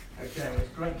Okay, it's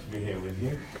great to be here with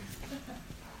you.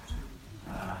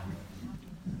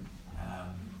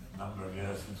 Number of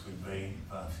years since we've been,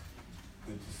 but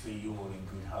good to see you all in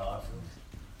good heart and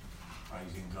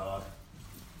praising God.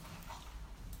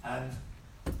 And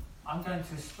I'm going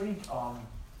to speak on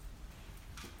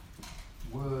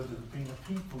word and being a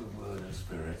people of word and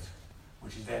spirit,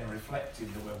 which is then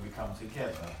reflected that when we come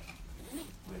together,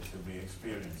 we're to be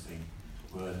experiencing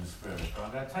word and spirit. But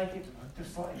I'm going to take it to a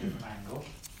slightly different angle.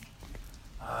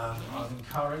 I was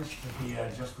encouraged to hear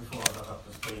just before I got up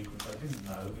to speak, which I didn't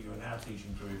know, but you are now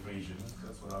teaching through Ephesians.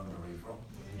 That's what I'm going to read from.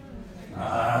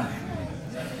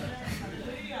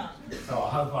 So I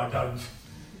hope I don't.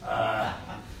 I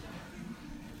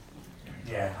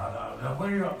don't know. Where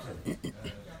are you up to?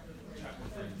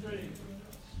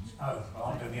 Oh,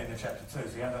 I'm doing the end of chapter 2,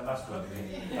 so you had that last one, did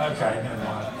you? Okay, never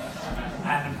mind.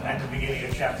 And the beginning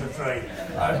of chapter 3.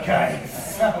 Okay,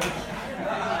 so,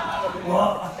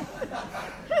 what?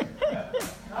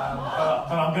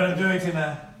 But I'm going to do it in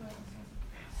a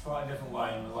slightly different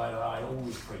way, in the way that I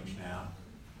always preach now,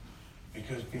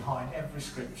 because behind every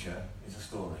scripture is a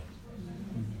story.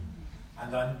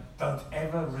 And I don't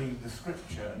ever read the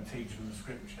scripture and teach from the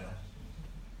scripture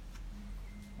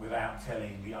without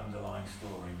telling the underlying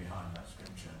story behind that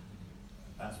scripture.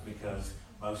 That's because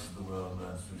most of the world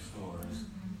learns through stories,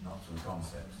 not through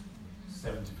concepts.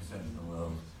 70% of the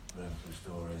world learns through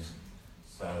stories.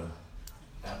 So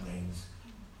that means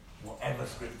whatever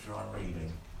scripture I'm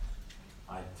reading,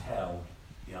 I tell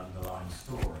the underlying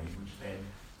story, which then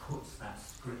puts that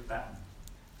script,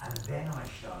 and then I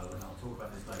show, and I'll talk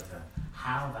about this later,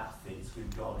 how that fits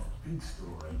with God's big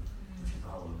story, which is the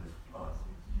whole of this Bible.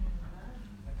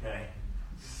 Okay,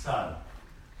 so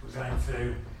we're going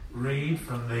to read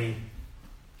from the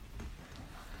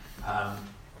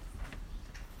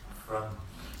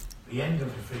end of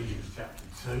Ephesians chapter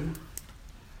 2.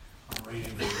 I'm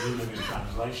reading the New Living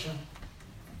Translation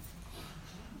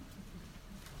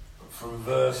from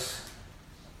verse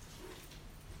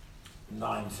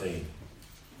 19.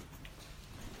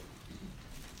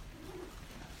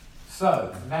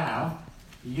 So now,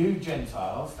 you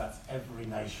Gentiles, that's every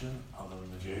nation other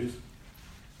than the Jews,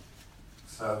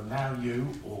 so now you,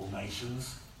 all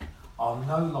nations, are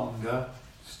no longer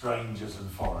strangers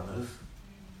and foreigners.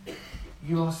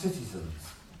 You are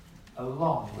citizens,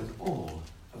 along with all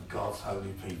of God's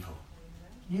holy people.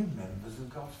 You members of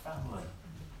God's family.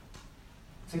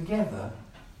 Together,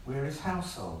 we're his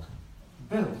household,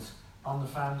 built on the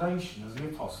foundation of the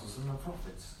apostles and the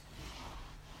prophets.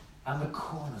 And the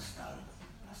cornerstone,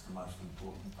 that's the most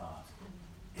important part,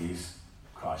 is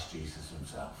Christ Jesus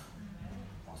himself.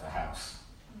 What a house.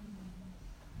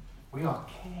 We are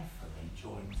carefully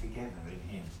joined together in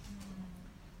him,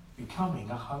 becoming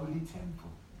a holy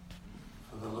temple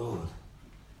for the Lord.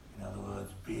 In other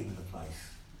words, being the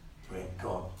place where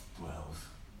God dwells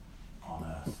on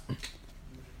earth.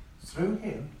 Through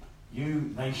him,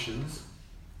 you nations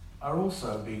are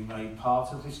also being made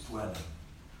part of this dwelling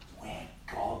where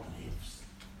God lives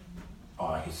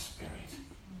by his Spirit.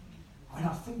 When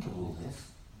I think of all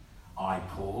this, I,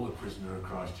 Paul, a prisoner of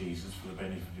Christ Jesus, for the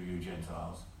benefit of you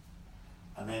Gentiles,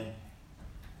 and then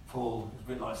Paul, is a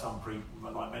bit like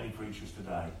like many preachers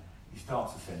today, he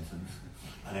starts a sentence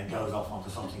and then goes off onto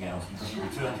something else and doesn't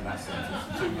return to that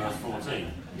sentence to verse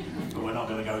 14. But we're not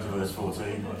going to go to verse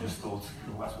 14. I just thought,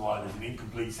 well, that's why there's an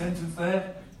incomplete sentence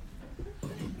there.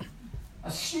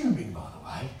 Assuming, by the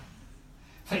way,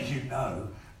 that you know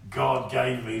God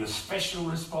gave me the special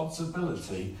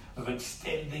responsibility of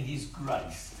extending his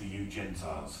grace to you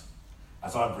Gentiles.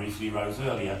 As I briefly wrote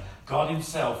earlier, God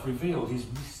himself revealed his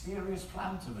mysterious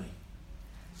plan to me.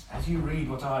 As you read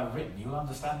what I have written, you'll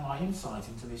understand my insight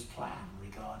into this plan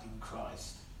regarding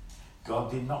Christ.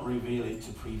 God did not reveal it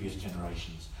to previous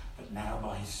generations, but now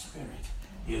by his Spirit,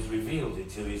 he has revealed it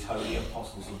to his holy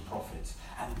apostles and prophets.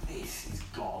 And this is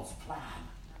God's plan.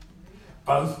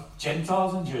 Both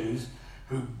Gentiles and Jews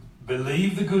who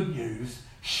believe the good news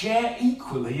share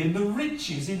equally in the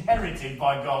riches inherited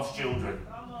by God's children.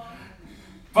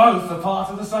 Both are part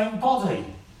of the same body.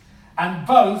 And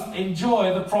both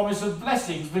enjoy the promise of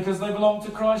blessings because they belong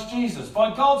to Christ Jesus.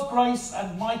 By God's grace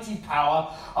and mighty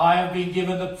power, I have been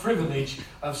given the privilege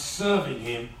of serving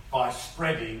him by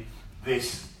spreading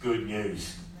this good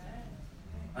news.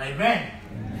 Amen.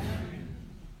 Amen.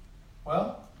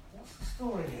 Well, what's the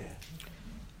story here?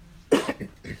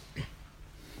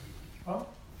 Well,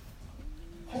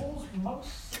 Paul's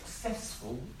most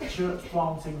successful church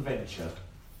planting venture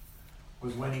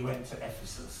was when he went to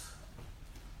Ephesus.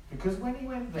 Because when he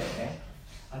went there,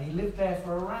 and he lived there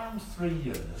for around 3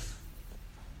 years,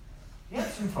 he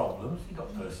had some problems. He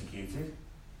got persecuted.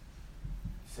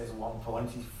 says at one point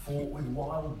he fought with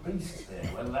wild beasts there.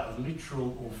 Whether that was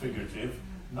literal or figurative,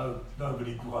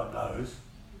 nobody quite knows.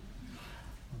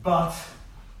 But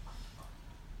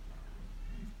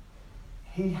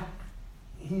he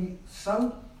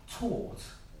so taught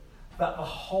that the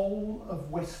whole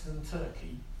of Western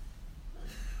Turkey,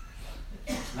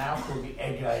 it's now called the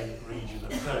Ege region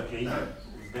of Turkey, it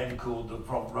was then called the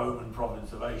Roman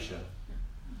province of Asia,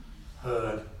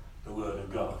 heard the word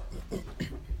of God.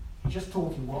 He just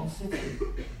taught in one city,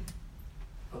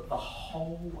 but the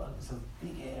whole, and it's a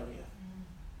big area,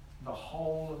 the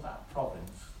whole of that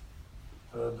province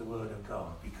heard the word of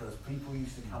God, because people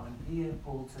used to come and hear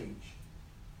Paul teach,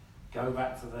 go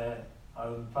back to their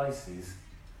own places,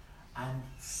 and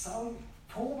so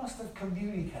Paul must have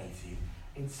communicated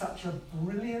in such a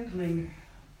brilliantly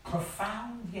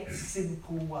profound yet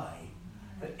simple way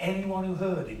that anyone who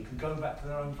heard him could go back to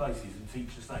their own places and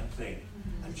teach the same thing,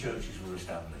 and churches were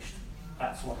established.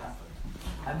 That's what happened.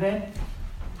 And then,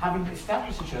 having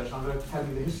established a church, I'm going to tell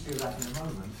you the history of that in a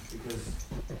moment, because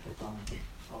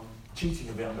I'm cheating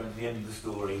a bit. I'm going to the end of the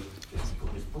story just to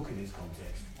put this book in its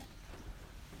context.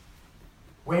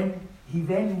 When he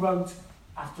then wrote,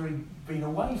 after he'd been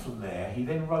away from there, he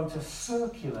then wrote a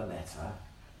circular letter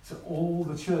to all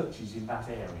the churches in that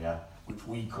area, which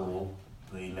we call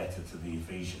the letter to the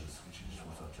Ephesians, which is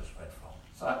what I've just read from.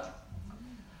 So,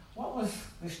 what was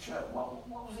this church? What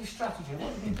was his strategy?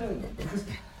 What did he do? Because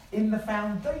in the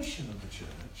foundation of the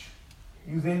church,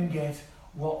 you then get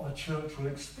what the church will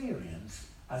experience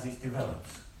as it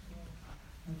develops.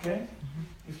 Okay?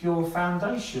 If your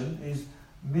foundation is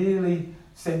merely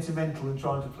sentimental and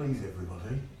trying to please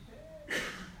everybody,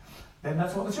 then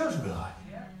that's what the church will be like.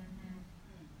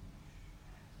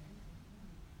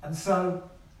 And so,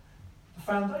 the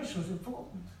foundation was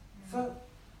important. So,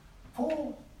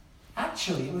 Paul,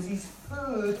 actually, it was his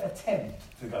third attempt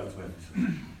to go to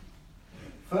Ephesus.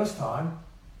 First time,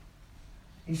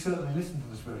 he certainly listened to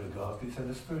the Spirit of God, but he said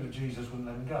the Spirit of Jesus wouldn't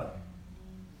let him go.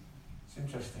 It's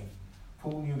interesting.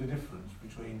 Paul knew the difference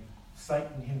between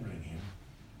Satan hindering him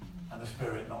and the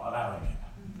Spirit not allowing him.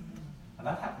 And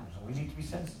that happens, and we need to be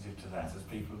sensitive to that as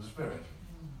people of the Spirit.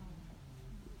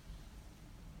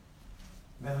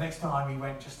 And then the next time he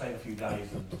went, just stayed a few days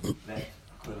and left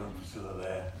Aquila and Priscilla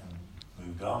there and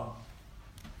moved on.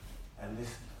 And this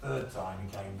third time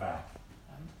he came back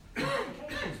and he came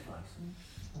to this place and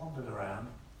wandered around.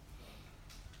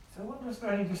 So I wonder if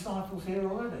there are any disciples here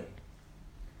already.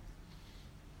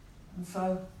 And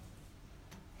so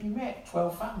he met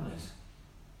 12 families.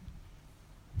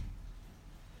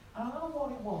 And I don't know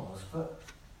what it was, but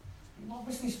he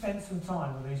obviously spent some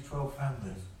time with these 12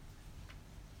 families.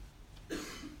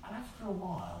 And after a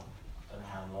while, I don't know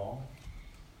how long,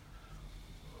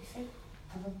 he said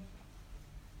to them,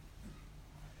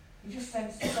 he just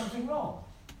sensed something wrong.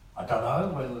 I don't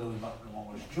know whether there was not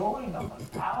much joy, not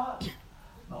much power,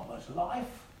 not much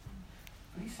life.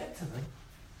 But he said to them,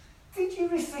 did you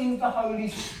receive the Holy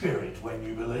Spirit when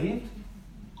you believed?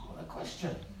 What a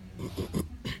question.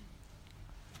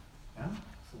 Yeah?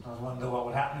 Sometimes I wonder what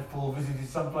would happen if Paul visited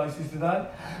some places today.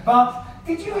 But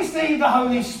did you receive the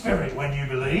Holy Spirit when you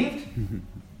believed?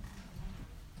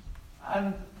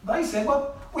 And they said,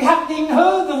 well, we haven't even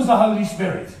heard there was a Holy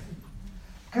Spirit.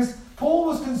 Because Paul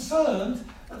was concerned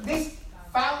that this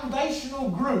foundational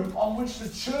group on which the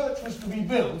church was to be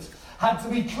built had to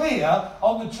be clear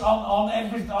on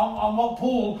what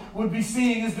Paul would be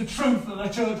seeing as the truth that the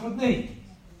church would need.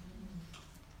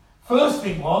 First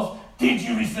thing was, did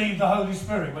you receive the Holy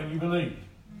Spirit when you believed?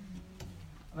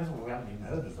 And they thought, well, we haven't even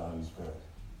heard of the Holy Spirit.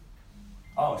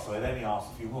 Oh, so then he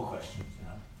asked a few more questions, you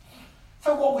know.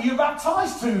 So what were you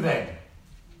baptised to then?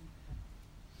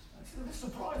 It's a bit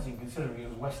surprising considering it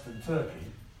was Western Turkey.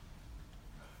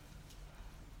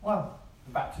 Well,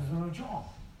 the baptism of John.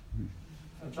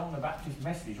 So John the Baptist's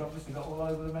message obviously got all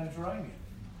over the Mediterranean.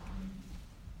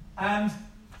 And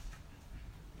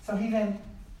so he then,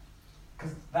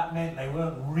 because that meant they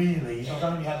weren't really, not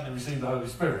only hadn't they received the Holy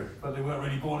Spirit, but they weren't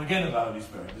really born again of the Holy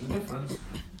Spirit. There's a difference.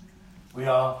 We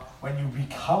are, when you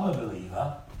become a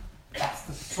believer, that's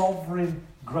the sovereign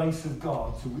grace of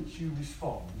God to which you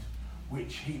respond,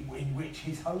 in which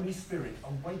his Holy Spirit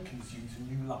awakens you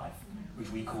to new life,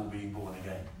 which we call being born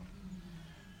again.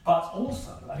 But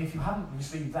also, and if you haven't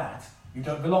received that, you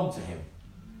don't belong to him.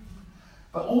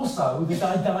 But also, there's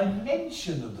a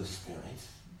dimension of the Spirit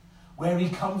where he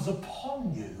comes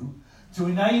upon you to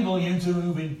enable you to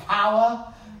move in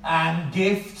power and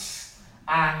gifts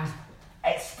and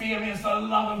experience the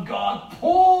love of God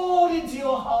poured into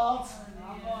your heart.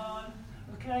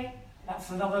 Okay? That's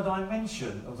another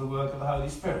dimension of the work of the Holy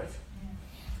Spirit.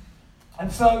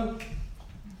 And so,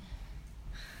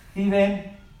 He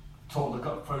then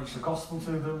preached the gospel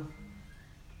to them,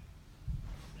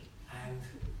 and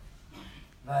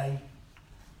they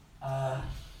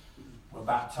were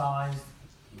baptised.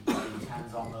 He laid his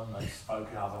hands on them, they spoke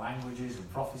in other languages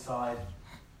and prophesied,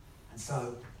 and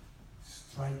so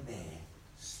straight there,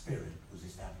 Spirit was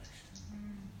established.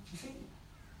 Do you see?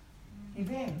 He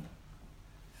then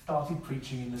started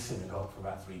preaching in the synagogue for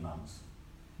about 3 months.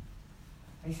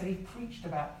 And he said he preached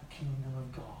about the kingdom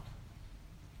of God.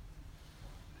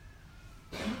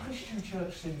 In the Christian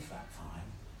church since that time,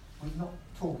 we've not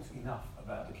talked enough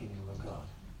about the kingdom of God.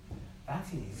 That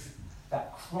is,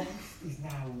 that Christ is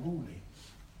now ruling.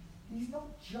 He's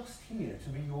not just here to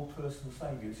be your personal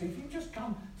saviour. So if you just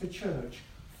come to church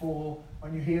for,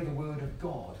 when you hear the word of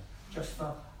God, just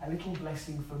for a little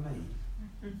blessing for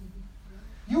me,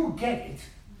 you'll get it,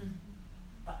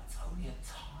 but it's only a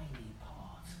tiny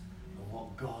part of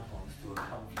what God wants to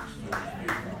accomplish through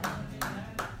his people.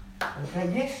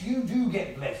 Okay, yes, you do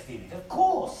get blessed in it, of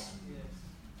course.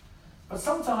 But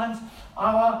sometimes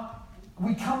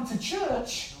we come to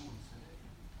church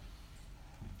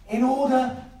in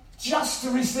order just to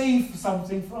receive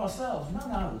something for ourselves.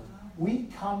 No. We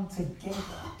come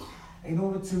together in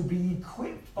order to be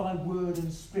equipped by word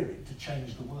and spirit to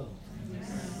change the world. Yes.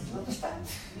 Do you understand?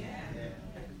 Yeah.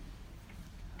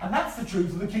 And that's the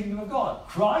truth of the kingdom of God.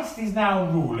 Christ is now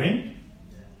ruling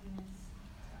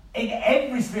in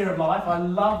every sphere of life. I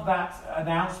love that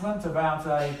announcement about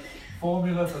a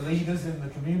formula for leaders in the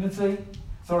community.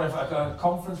 Sorry, a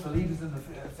conference for leaders in the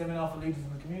seminar for leaders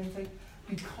in the community,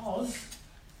 because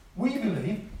we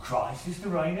believe Christ is to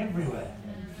reign everywhere.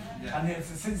 Yeah. And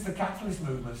since the capitalist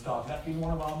movement started, that's been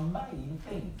one of our main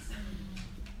things.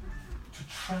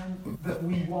 That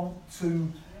we want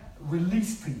to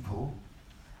release people.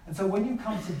 And so when you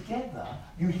come together,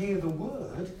 you hear the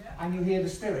word and you hear the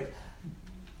Spirit.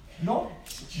 Not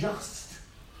just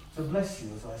to bless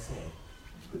you, as I said,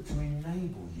 but to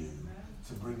enable you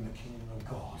to bring the kingdom of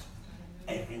God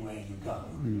everywhere you go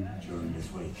during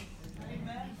this week.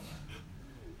 Amen.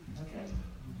 Okay.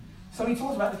 So he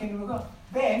talks about the kingdom of God.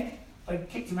 Then they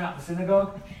kicked him out of the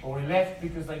synagogue, or he left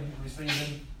because they didn't receive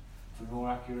him, to be more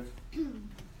accurate.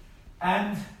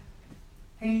 And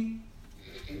he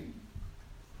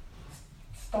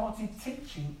started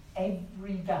teaching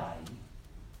every day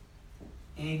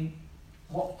in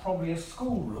what probably a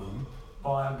schoolroom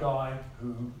by a guy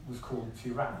who was called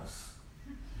Tyrannus.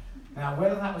 Now,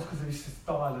 whether that was because of his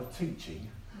style of teaching,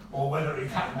 or whether it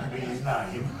happened to be his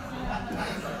name,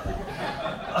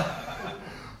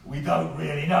 we don't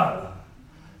really know.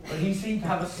 But he seemed to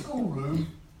have a schoolroom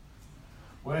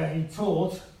where he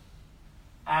taught,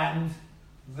 and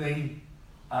the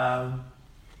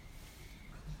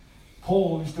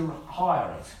Paul used to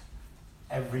hire it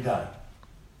every day.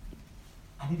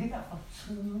 And he did that for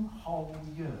 2 whole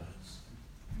years.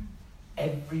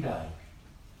 Every day.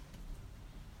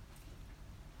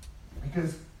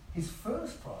 Because his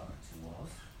first priority was,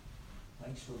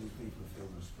 make sure these people are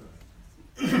filled with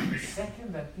Spirit. His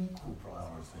second and equal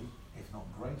priority, if not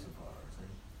greater priority,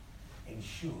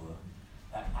 ensure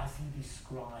that as he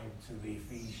described to the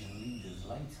Ephesian leaders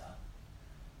later,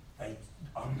 they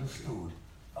understood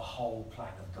the whole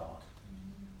plan of God.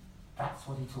 That's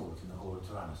what he taught in the Hall of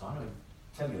Tyrannus. I'm going to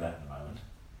tell you that in a moment,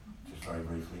 just very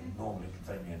briefly. Normally it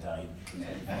can take me a day, it can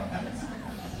take me 5 minutes.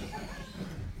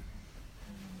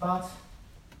 But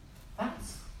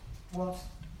that's what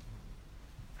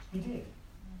he did.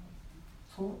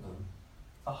 Taught them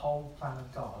the whole plan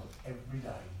of God every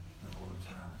day in the Hall of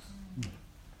Tyrannus.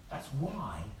 That's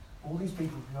why all these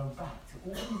people can go back to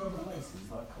all these other places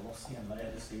like Colossae and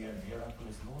Laodicea and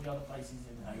Hierapolis and all the other places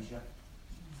in Asia.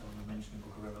 Some of them mentioned in the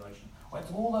book of Revelation. Went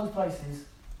to all those places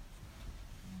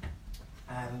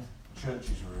and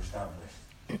churches were established.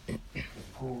 Because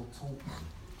Paul taught them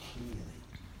clearly.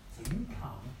 So you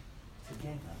come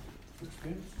together to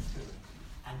experience the Spirit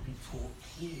and be taught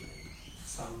clearly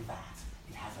so that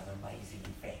it has an amazing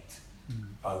effect,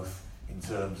 both in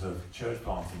terms of church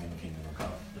planting in the kingdom of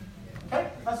God.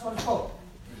 Okay, that's what it's called.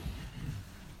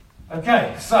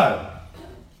 Okay, so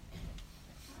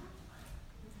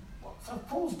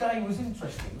Paul's day was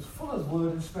interesting. It was full of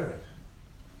word and spirit.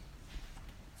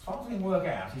 As far as we can work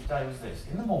out, his day was this.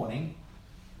 In the morning,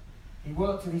 he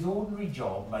worked at his ordinary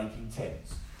job making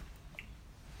tents.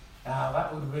 Now,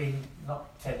 that would have been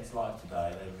not tents like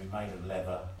today. They would have been made of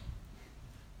leather.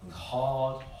 It was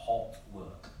hard, hot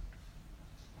work.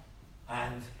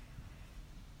 And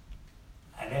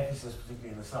in Ephesus,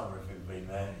 particularly in the summer, if it had been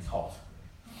there, it's hot.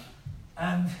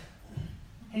 And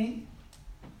he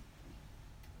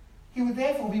would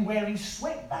therefore be wearing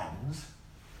sweatbands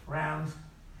around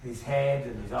his head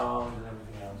and his arms and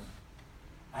everything else.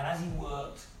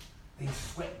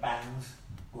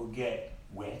 get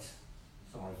wet.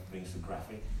 Sorry for being so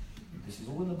graphic. This is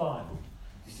all in the Bible.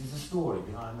 This is the story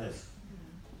behind this.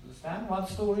 Understand? One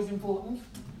story is important.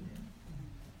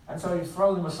 And so you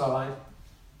throw them aside.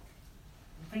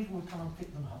 And people would come and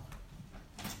pick them up.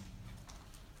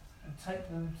 And take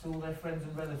them to all their friends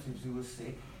and relatives who were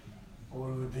sick or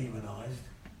who were demonised.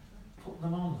 Put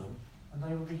them on them and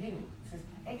they would be healed. It says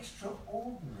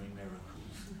extraordinary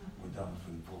miracles were done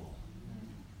through Paul.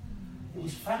 It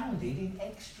was founded in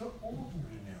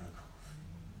extraordinary miracles.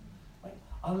 Wait,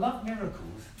 I love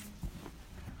miracles.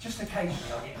 Just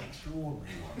occasionally I get an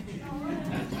extraordinary one.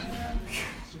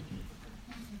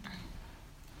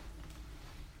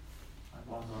 Like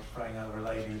once I was praying over a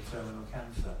lady with terminal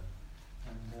cancer,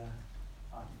 and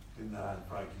I didn't know how to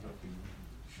pray because I've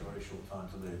got a very short time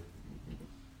to live.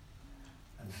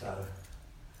 And so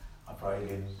I prayed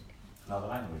in another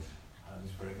language, and the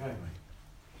Spirit gave me.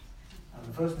 And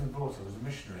the person who brought her was a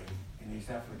missionary in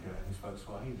East Africa who spoke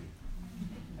Swahili.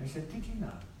 And he said, "Did you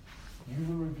know you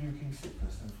were rebuking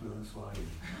sickness and fluent Swahili?"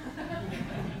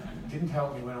 Didn't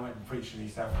help me when I went and preached in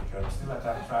East Africa. I still had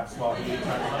to have a track Swahili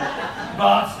translation.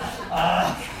 But I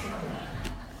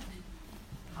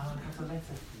got a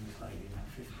letter from this lady about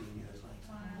 15 years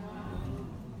later.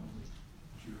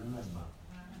 Do you remember?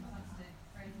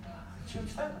 Do you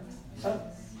understand that? So,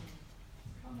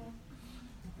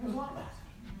 it was like that.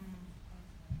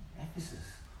 Ephesus.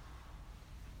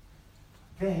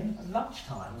 Then, at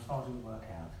lunchtime, I started to work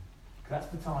out. Because that's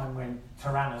the time when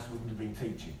Tyrannus wouldn't have been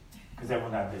teaching. Because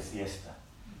everyone had their siesta.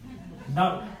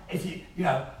 No, if you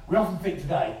know, we often think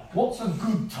today, what's a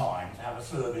good time to have a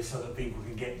service so that people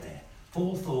can get there?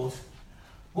 Paul thought,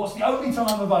 what's the only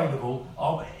time available?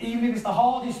 Even if it's the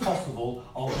hardest possible,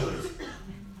 I'll do it.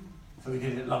 So he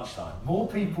did it at lunchtime. More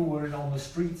people were on the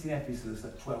streets in Ephesus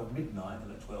at 12 midnight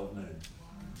than at 12 noon.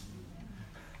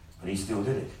 But he still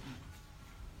did it.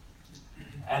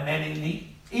 And then in the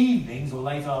evenings or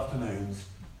late afternoons,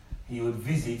 he would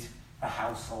visit the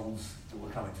households that were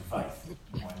coming to faith.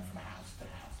 Went from house to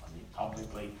house, I mean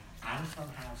publicly, and from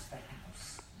house to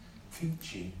house,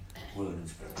 teaching word and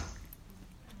spirit.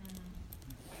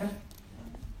 Okay?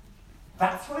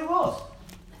 That's what it was.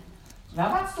 Now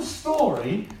that's the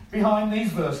story behind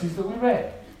these verses that we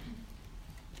read.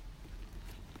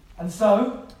 And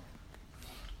so,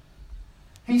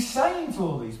 he's saying to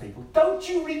all these people, don't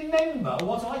you remember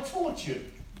what I taught you?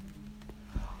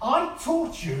 I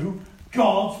taught you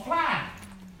God's plan.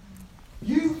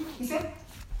 He said,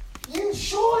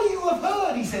 surely you have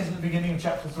heard, he says at the beginning of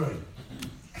chapter 3.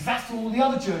 Because that's to all the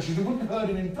other churches who wouldn't have heard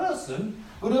him in person,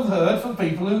 would have heard from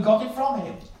people who got it from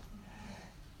him.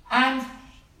 And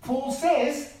Paul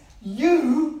says,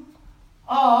 you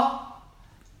are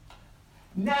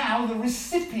now the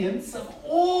recipients of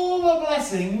all the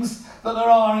blessings that there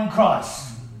are in Christ.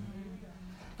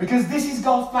 Because this is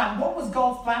God's plan. What was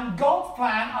God's plan? God's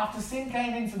plan, after sin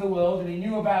came into the world, and he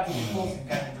knew about it before sin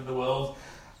came into the world,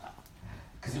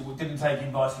 because it didn't take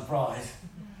him by surprise.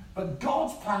 But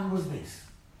God's plan was this.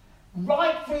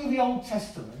 Right through the Old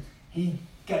Testament, he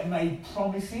made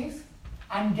promises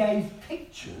and gave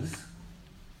pictures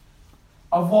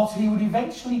of what he would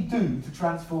eventually do to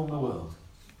transform the world.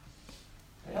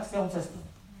 That's the Old Testament.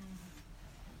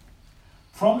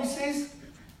 Promises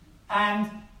and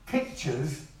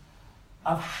pictures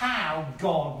of how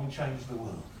God will change the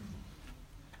world.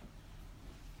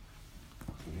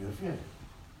 I'll give you a few.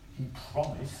 He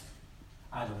promised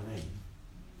Adam and Eve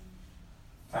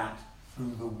that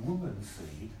through the woman's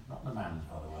seed, not the man's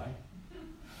by the way,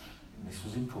 and this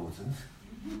was important,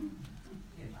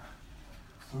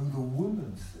 through the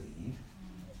woman's seed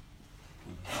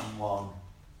would come one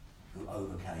who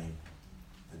overcame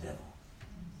the devil.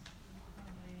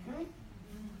 Okay?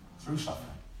 Through suffering.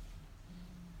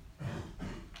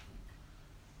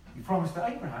 He promised to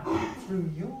Abraham, through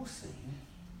your seed,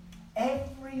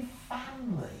 every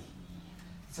family.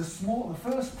 It's the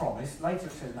first promise, later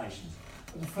it says nations,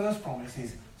 but the first promise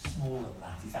is smaller than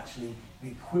that. It's actually the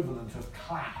equivalent of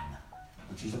clan,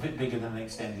 which is a bit bigger than an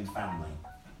extended family.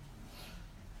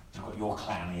 You've got your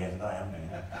clan here today, haven't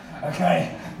you?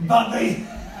 Okay, but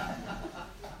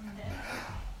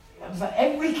so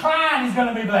every clan is going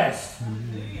to be blessed.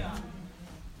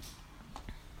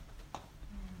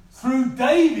 Through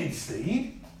David's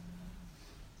seed,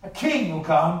 a king will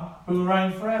come who will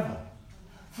reign forever.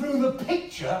 Through the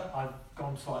picture, I've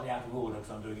gone slightly out of order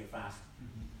because I'm doing it fast.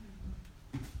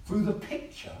 Through the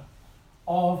picture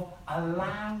of a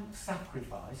lamb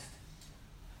sacrificed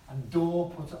and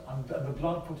the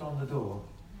blood put on the door,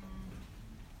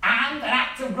 and an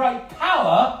act of great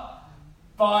power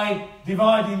by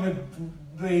dividing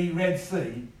the Red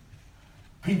Sea,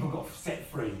 people got set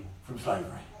free from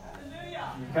slavery.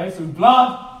 Okay, through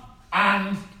blood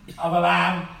and of a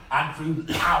lamb and through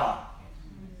power.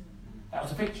 That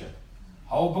was a picture.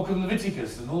 Whole book of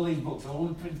Leviticus and all these books, all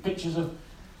the pictures of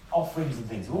offerings and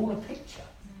things, are all a picture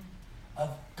of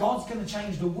God's going to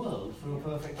change the world through a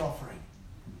perfect offering.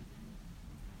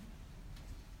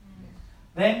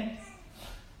 Then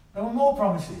there were more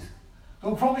promises.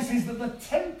 There were promises that the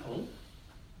temple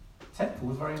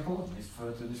was very important. It's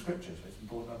referred to the scriptures, so it's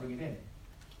important I bring it in.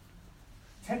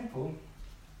 Temple.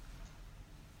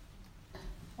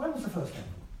 When was the first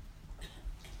temple?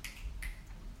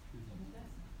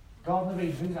 Garden of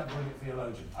Eden. Who's that brilliant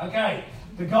theologian? Okay,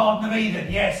 the Garden of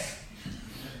Eden, yes.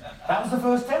 That was the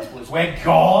first temple. It's where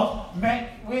God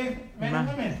met with men and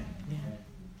women.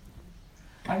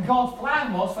 And God's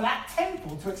plan was for that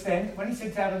temple to extend, when he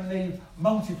sits out and they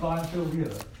multiply and fill the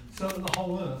earth, so that the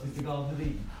whole earth is the Garden of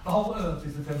Eden. The whole earth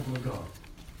is the temple of God.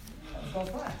 That was God's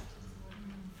plan.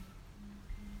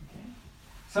 Okay.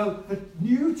 So the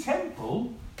new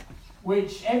temple,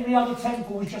 which every other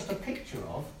temple was just a picture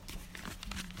of,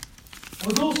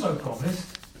 was also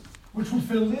promised, which would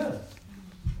fill the earth.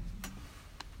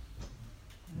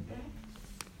 Okay?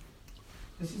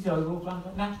 This is the overall plan.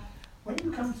 Now, when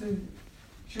you come to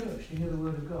church to hear the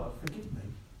word of God, forgive me,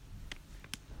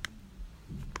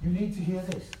 you need to hear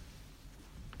this.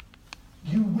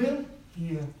 You will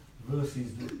hear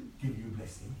verses that give you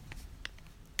blessing.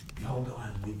 Behold, I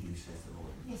am with you, says the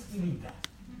Lord. Yes, we need that.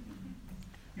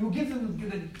 You'll get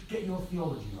your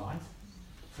theology right,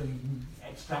 so you can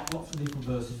extract lots of different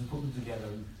verses and put them together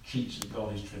and teach that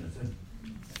God is Trinity.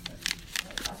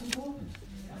 That's important.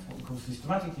 That's what we call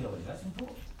systematic theology. That's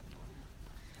important.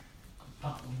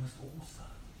 But we must also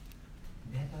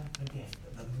never forget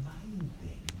that the main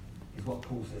thing is what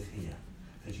Paul says here,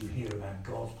 that you hear about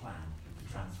God's plan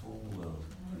to transform the world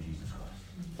through Jesus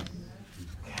Christ.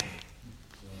 Okay.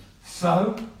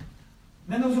 So,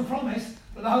 then there was a promise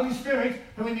that the Holy Spirit,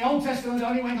 who in the Old Testament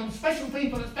only went on special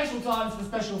people at special times for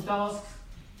special tasks,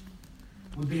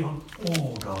 would be on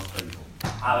all God's people.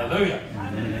 Hallelujah.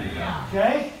 Hallelujah.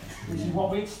 Okay? Which is what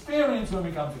we experience when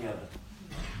we come together.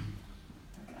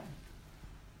 Okay.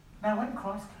 Now, when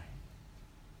Christ came,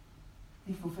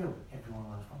 he fulfilled every one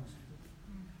of those promises.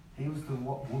 He was the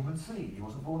woman's seed. He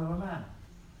wasn't born of a man.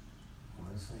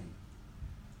 Woman's seed.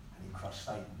 And he crushed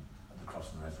Satan at the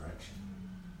cross and resurrection.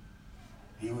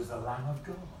 He was the Lamb of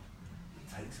God. He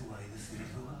takes away the sin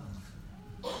of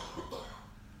the world.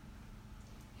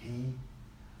 He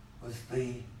was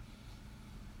the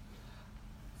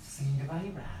seed of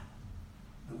Abraham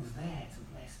that was there to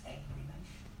bless every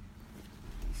nation.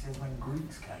 He says when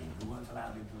Greeks came who weren't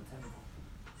allowed into the temple,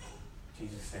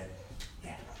 Jesus said,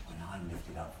 yeah, when I'm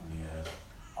lifted up from the earth,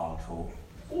 I'll draw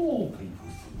all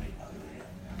peoples to me.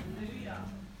 Hallelujah.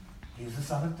 He was the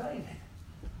son of David.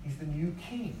 He's the new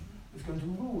king who's going to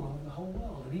rule over the whole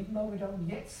world. And even though we don't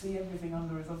yet see everything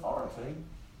under his authority,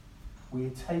 we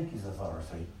take his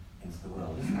authority into the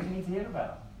world. This is what we need to hear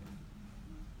about.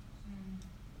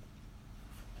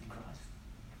 In Christ.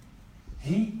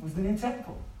 He was the new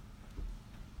temple.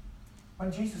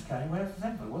 When Jesus came, where was the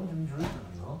temple? It wasn't in Jerusalem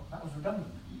anymore. That was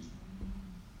redundant.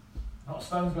 Not a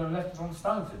stone's going left upon a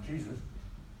stone, said Jesus,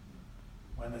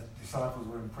 when the disciples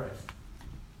were impressed.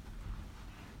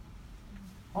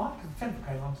 Why? Because the temple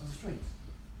came onto the streets.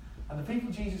 And the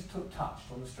people Jesus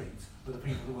touched on the streets were the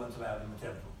people who weren't allowed in the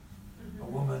temple. A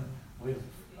woman with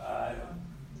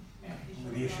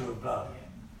the issue of blood,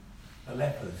 the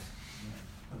lepers,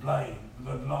 the blind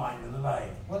and the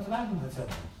lame weren't allowed in the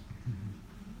temple.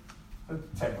 The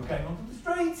temple came onto the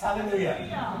streets.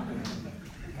 Hallelujah.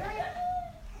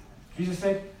 Jesus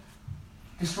said,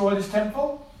 destroy this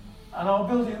temple and I'll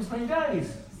build it in 3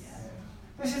 days.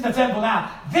 This is the temple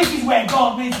now. This is where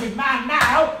God meets with man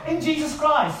now in Jesus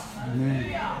Christ.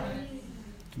 Amen.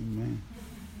 Amen.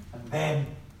 And then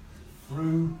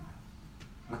through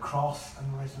the cross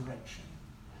and resurrection,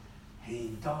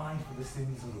 he died for the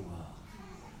sins of the world,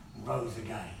 rose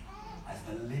again as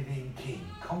the living king,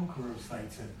 conqueror of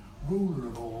Satan, ruler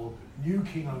of all, new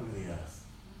king over the earth.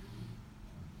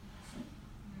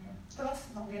 But that's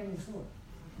not the end of the story.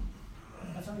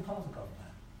 That's only part of God's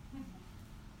plan.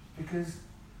 Because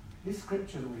this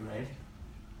scripture that we read,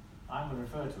 I'm going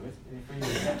to refer to it in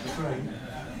Ephesians chapter 3,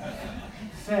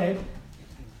 said,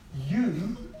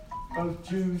 you, both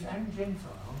Jews and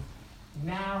Gentiles,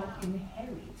 now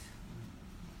inherit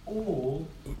all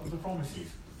of the promises.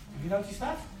 Have you noticed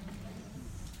that?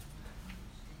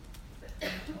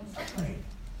 What does that mean?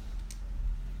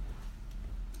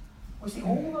 Well, see,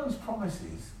 all those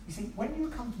promises, you see, when you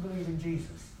come to believe in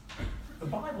Jesus, the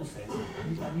Bible says,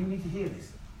 and you need to hear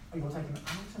this, you are taken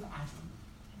out of Adam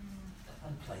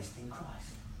and placed in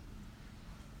Christ.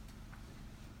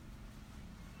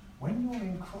 When you're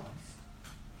in Christ,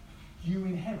 you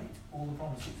inherit all the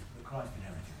promises that Christ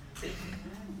inherited.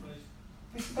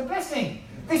 This is the blessing.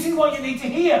 This is what you need to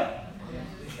hear.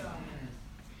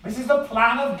 This is the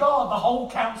plan of God, the whole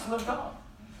counsel of God.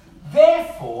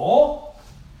 Therefore,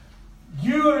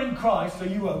 you are in Christ, so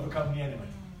you overcome the enemy.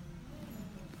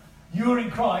 You are in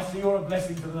Christ, so you're a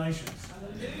blessing to the nations.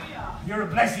 You're a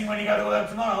blessing when you go to work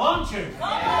tomorrow, aren't you?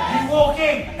 You walk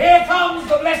in, here comes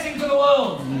the blessing to the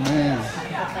world.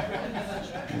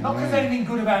 Not because there's anything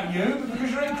good about you, but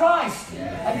because you're in Christ.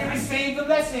 And you receive the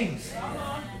blessings.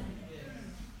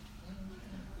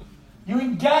 You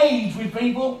engage with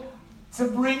people to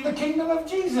bring the kingdom of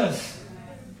Jesus.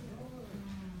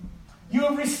 You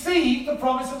have received the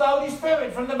promise of the Holy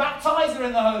Spirit from the baptizer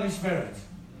in the Holy Spirit.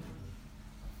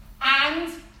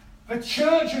 And the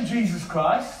church of Jesus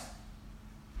Christ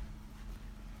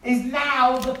is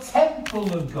now the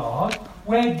temple of God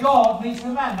where God meets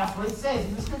with man. That's what it says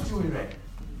in the scripture we read.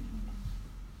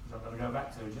 So I'm going to go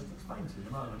back to it, just explain to you in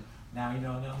a moment. Now you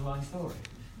know the underlying story.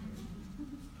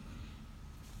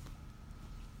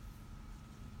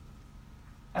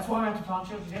 That's why we have to plant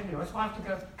churches everywhere. That's why I have to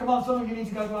go. Come on, some of you need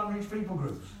to go to unreached people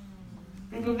groups.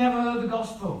 People who've never heard the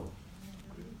gospel.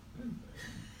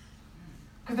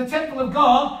 Because the temple of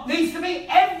God needs to be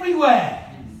everywhere.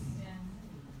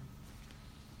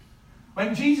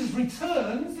 When Jesus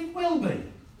returns, it will be.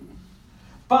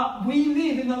 But we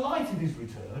live in the light of his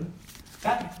return.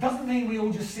 That doesn't mean we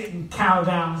all just sit and cower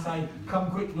down and say,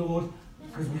 come quick, Lord,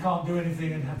 because we can't do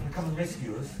anything and have to come and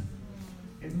rescue us.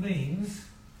 It means,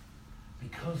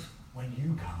 because when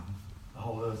you come, the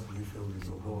whole earth will be filled with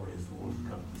your glory as the waters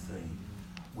come to the sea.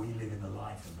 We live in the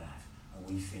light of that. And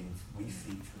we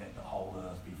seek to let the whole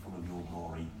earth be full of your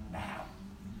glory now.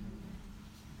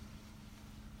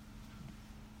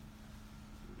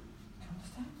 Do you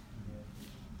understand?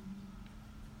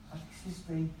 So this is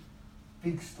the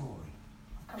big story.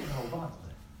 I've covered the whole Bible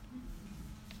there.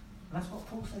 And that's what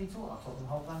Paul said he taught. I taught them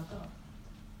the whole plan of God.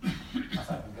 I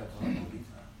say we can go to a lot more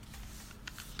detail.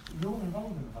 You're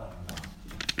involved in the plan of God.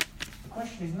 The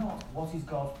question is not, what is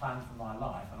God's plan for my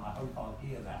life? And I hope I'll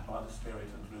hear that by the Spirit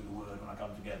and through the Word when I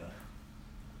come together.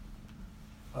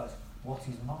 But what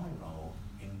is my role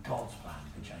in God's plan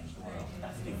to change the world?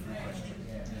 That's a different question.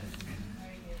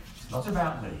 It's not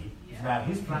about me. It's about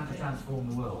his plan to transform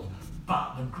the world.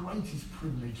 But the greatest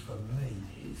privilege for me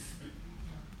is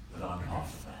that I'm part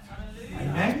of that.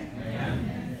 Amen?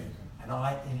 Amen. And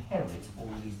I inherit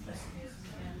all these blessings.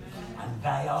 And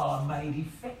they are made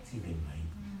effective in me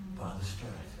by the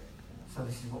Spirit. So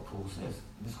this is what Paul says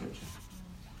in the scripture.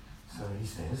 So he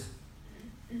says,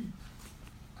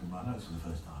 took my notes for the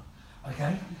first time.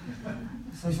 Okay?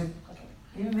 So he said,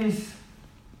 in this,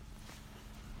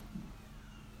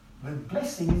 the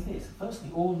blessing is this.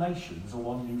 Firstly, all nations are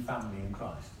one new family in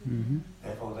Christ. Mm-hmm.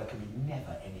 Therefore, there can be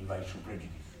never any racial prejudice.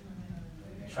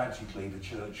 Tragically, the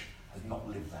church has not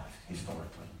lived that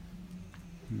historically.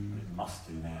 But it must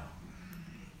do now.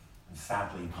 And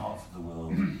sadly, parts of the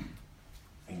world,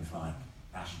 things like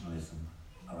nationalism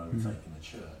are overtaking the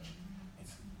church.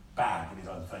 It's bad that it's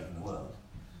overtaking the world.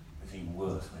 It's even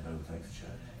worse when it overtakes the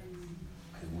church.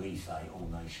 Because we say all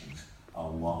nations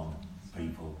are one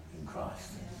people in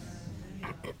Christ.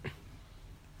 It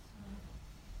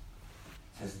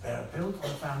says they're built on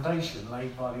a foundation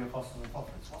laid by the apostles and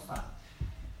prophets. What's that?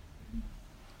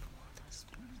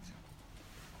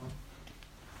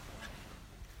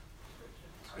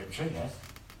 Scripture, yes.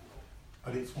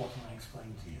 But it's what I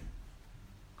explained to you.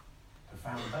 The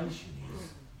foundation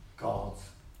is God's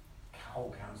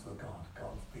whole counsel of God,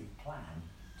 God's big plan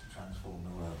to transform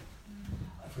the world.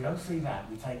 If we don't see that,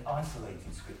 we take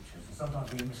isolated scriptures, and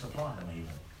sometimes we misapply them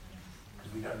even,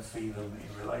 because we don't see them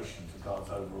in relation to God's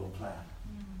overall plan.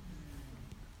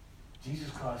 Jesus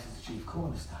Christ is the chief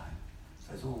cornerstone,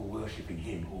 so it's all worshipping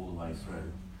him all the way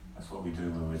through. That's what we do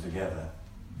when we're together.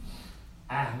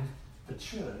 And the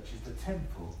church is the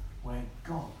temple where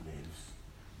God lives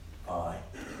by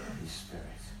his Spirit.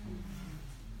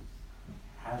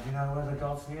 How do you know whether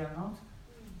God's here or not?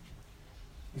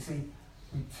 You see,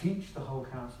 we teach the whole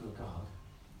counsel of God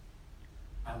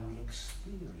and we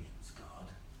experience God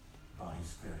by his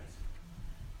Spirit.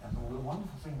 And the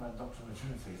wonderful thing about doctrine of the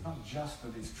Trinity is not just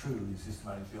that it's true in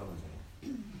systematic theology.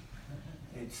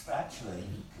 It's actually,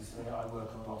 because I work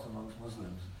a lot amongst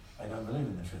Muslims, they don't believe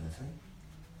in the Trinity.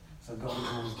 So God is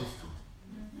always distant.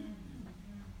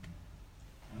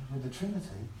 With the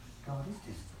Trinity, God is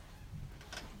distant.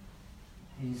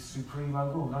 He's supreme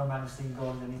over all. No man has seen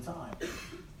God at any time. The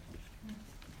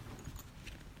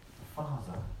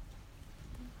Father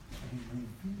is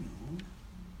revealed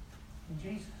in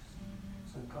Jesus.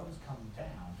 So God has come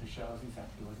down to show us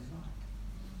exactly what he's like.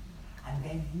 And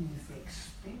then he is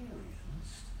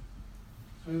experienced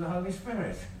through the Holy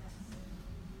Spirit.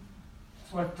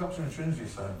 That's why Doctrine of the Trinity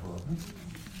is so important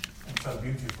and so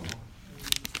beautiful.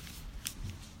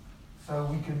 So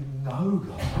we can know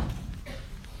God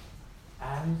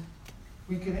and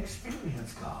we can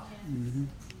experience God.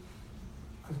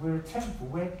 Because we're a temple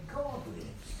where God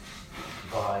lives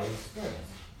by his Spirit.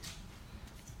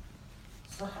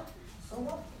 So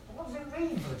what does it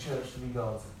mean for the church to be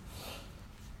God's?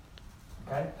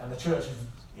 Okay? And the church is,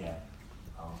 I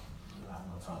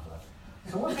haven't got time for that.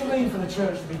 So what does it mean for the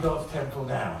church to be God's temple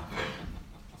now?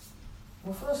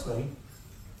 Well, firstly,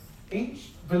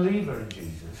 each believer in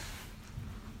Jesus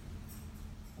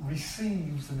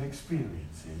receives and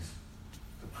experiences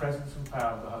the presence and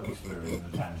power of the Holy Spirit in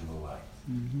a tangible way.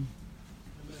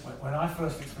 When I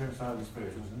first experienced the Holy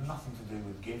Spirit, it was nothing to do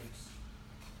with gifts.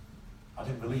 I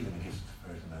didn't believe in the gifts of the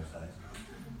Spirit in those days.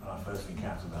 When I first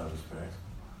encountered the Holy Spirit,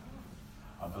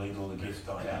 I believed all the gifts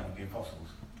died out with the apostles.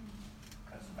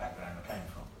 That's the background I came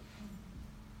from.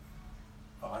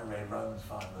 But I read Romans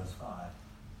 5 verse 5.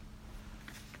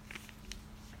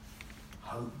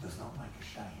 Hope does not make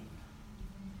ashamed,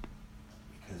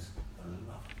 because the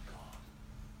love of God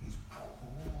is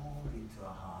poured into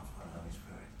our hearts by the Holy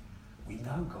Spirit. We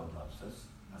know God loves us.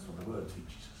 That's what the Word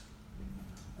teaches us.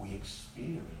 We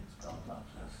experience God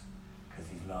loves us because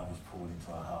his love is poured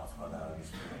into our hearts by the Holy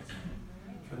Spirit. Do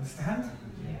you understand?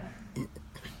 Yeah.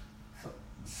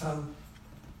 So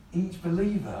each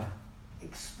believer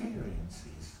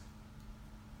experiences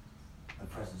the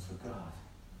presence of God.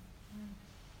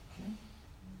 Okay?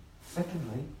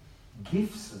 Secondly,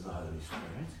 gifts of the Holy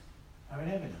Spirit are in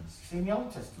evidence. You see, in the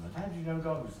Old Testament, how did you know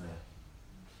God was there?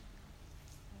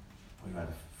 We had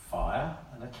a fire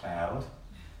and a cloud,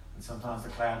 and sometimes the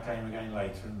cloud came again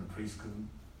later and the priest couldn't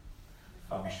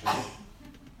function.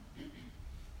 It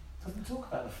doesn't talk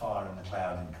about the fire and the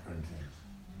cloud in Corinthians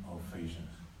or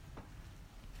Ephesians.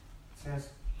 It says,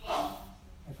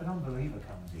 if an unbeliever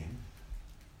comes in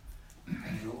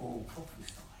and you're all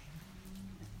prophesying,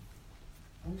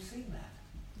 and we've seen that.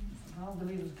 When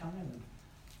unbelievers come in,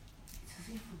 it's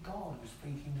as if God was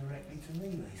speaking directly to me,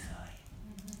 they say.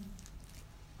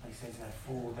 They say they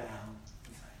fall down.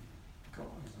 They say,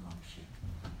 God is amongst you.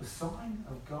 The sign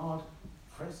of God's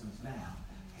presence now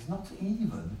is not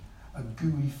even a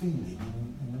gooey feeling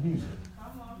in the music.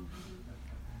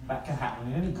 That can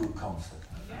happen in any good concert.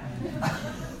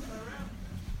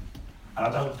 And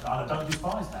I don't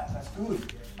despise that. That's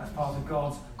good. That's part of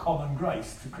God's common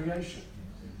grace to creation.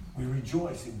 We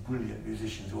rejoice in brilliant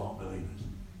musicians who aren't believers.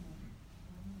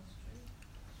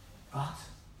 But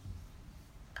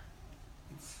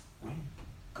it's when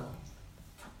God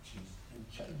touches and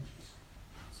changes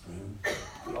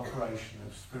through the operation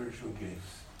of spiritual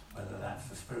gifts, whether that's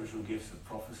the spiritual gifts of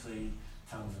prophecy,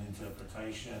 tongues and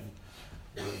interpretation,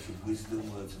 words of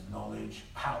wisdom, words of knowledge,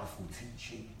 powerful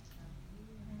teaching,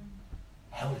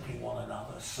 helping one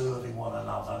another, serving one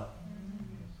another.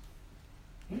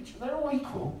 They're all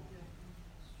equal.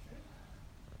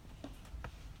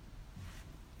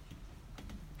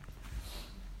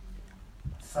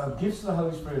 So gifts of the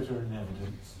Holy Spirit are in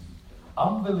evidence.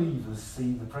 Unbelievers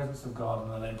see the presence of God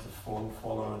and are led to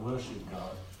follow and worship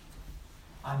God.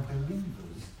 And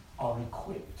believers are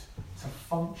equipped to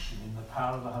function in the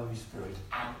power of the Holy Spirit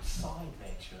outside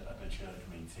their church, at the church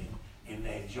meeting, in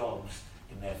their jobs,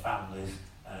 in their families,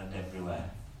 and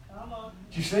everywhere. Come on.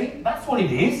 Do you see? That's what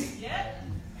it is. Yeah.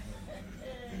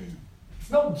 It's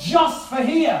not just for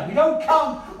here.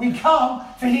 We come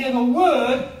to hear the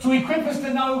word to equip us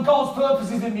to know God's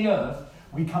purposes in the earth.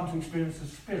 We come to experience the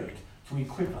Spirit to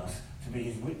equip us to be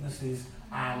his witnesses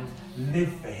and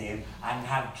live for him and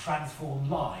have transformed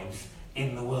lives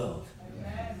in the world.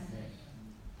 Amen.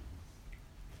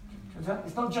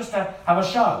 It's not just to have a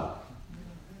show.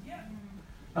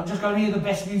 Not just go and hear the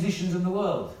best musicians in the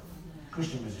world,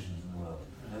 Christian musicians in the world,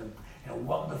 in a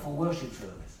wonderful worship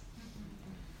service.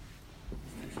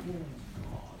 It's to experience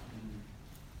God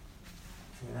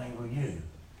to enable you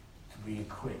to be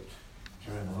equipped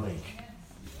during the week.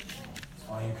 That's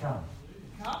why you come.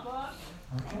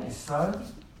 Okay, so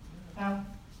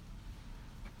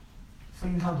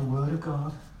you have the Word of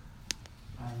God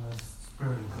and the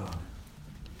Spirit of God.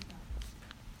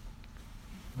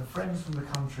 The friends from the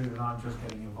country that I'm just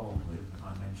getting involved with,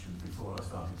 I mentioned before I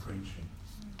started preaching,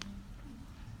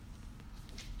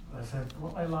 they said,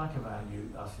 what they like about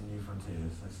us in New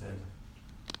Frontiers, they said,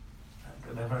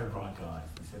 they're very bright guys.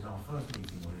 They said, our first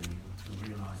meeting we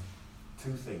realised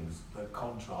two things that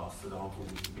contrasted our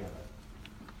talking together.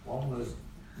 One was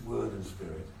Word and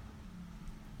Spirit.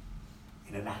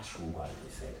 in a natural way,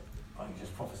 they said. Like you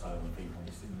just prophesy over people and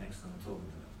you're sitting next to them and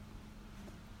talking to them.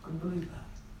 Couldn't believe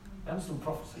that. That was still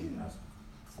prophecy, that's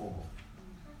formal.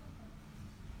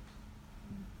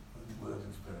 Word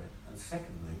and spirit. And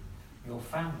secondly, your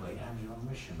family and your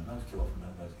mission, and those two often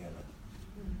don't go together.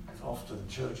 It's often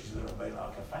churches that are a bit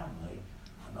like a family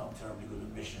are not terribly good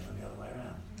at mission and the other way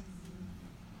around.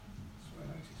 That's what I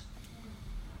noticed.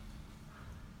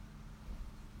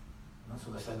 And that's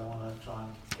what they said I want to try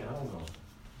and get hold of.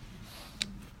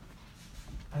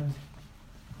 And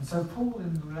so Paul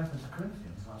in the letter to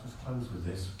Corinthians, I'll just close with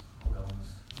this. I'll go on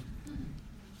this.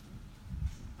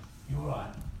 You all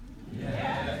right?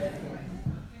 Yeah.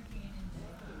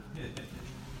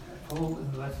 Paul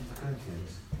in the letter to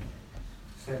Corinthians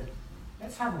said,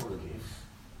 let's have all the gifts,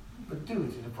 but do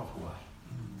it in a proper way.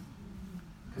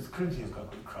 Because the Corinthians got a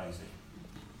bit crazy.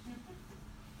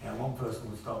 You know, one person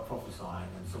would start prophesying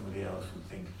and somebody else would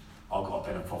think, I've got a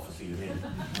better prophecy than him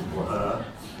or her,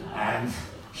 and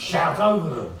shout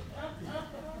over them.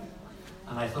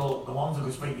 And they thought the ones who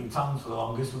could speak in tongues for the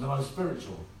longest were the most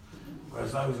spiritual,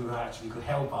 whereas those who actually could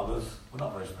help others were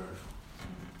not very spiritual.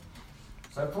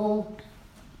 So Paul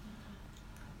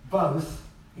both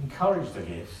encouraged the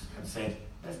gifts and said,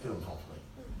 let's do them properly.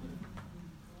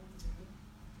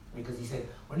 Because he said,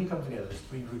 when you come together, there's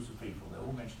three groups of people. They're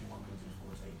all mentioned in 1 Corinthians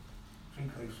 14. Three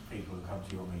groups of people who come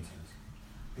to your meetings.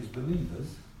 As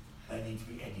believers, they need to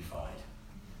be edified.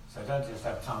 So don't just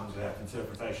have tongues without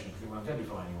interpretation, because it won't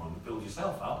edify anyone. You build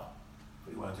yourself up,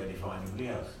 but it won't edify anybody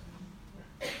else.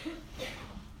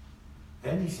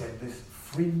 Then he said there's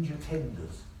fringe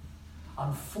attenders.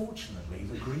 Unfortunately,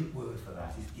 the Greek word for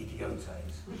that is idiotes.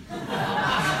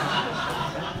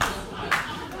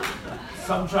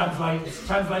 Some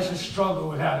translations struggle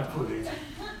with how to put it.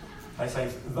 They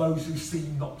say those who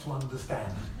seem not to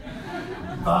understand.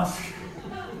 But,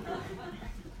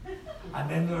 and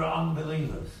then there are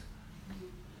unbelievers.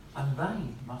 And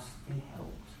they must be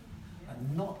helped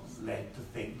and not led to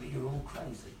think that you're all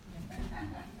crazy.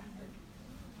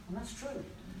 And that's true.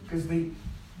 Because the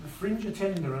fringe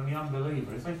attender and the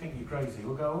unbeliever, if they think you're crazy,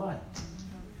 will go away.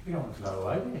 You don't want to go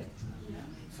away, do you?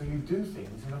 So you do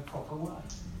things in a proper way.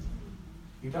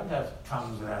 You don't have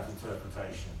tongues without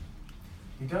interpretation.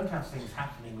 You don't have things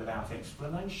happening without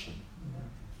explanation.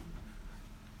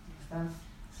 And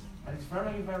it's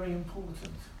very, very important.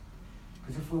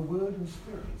 Because if we're word and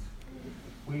spirit,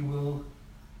 we will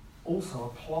also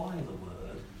apply the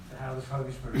word to how the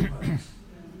Holy Spirit works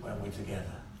when we're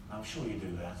together. I'm sure you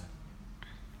do that.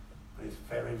 But it's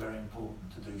very, very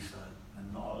important to do so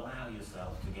and not allow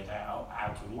yourself to get out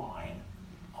of line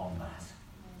on that.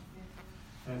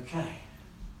 Okay.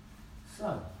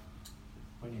 So,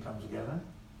 when you come together,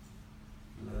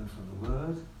 you learn from the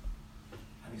word,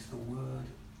 and it's the word,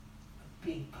 the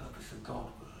big purpose of God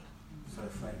word. So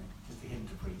it's like just a hint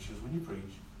to preachers. When you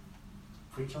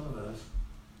preach on the verse,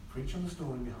 preach on the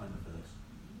story behind the verse,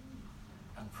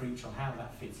 and preach on how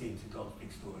that fits into God's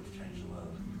big story to change the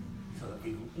world. So that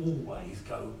people always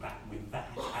go back with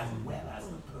that, as well as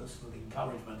the personal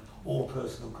encouragement or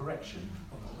personal correction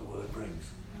of what the word brings.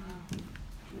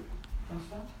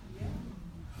 Understand?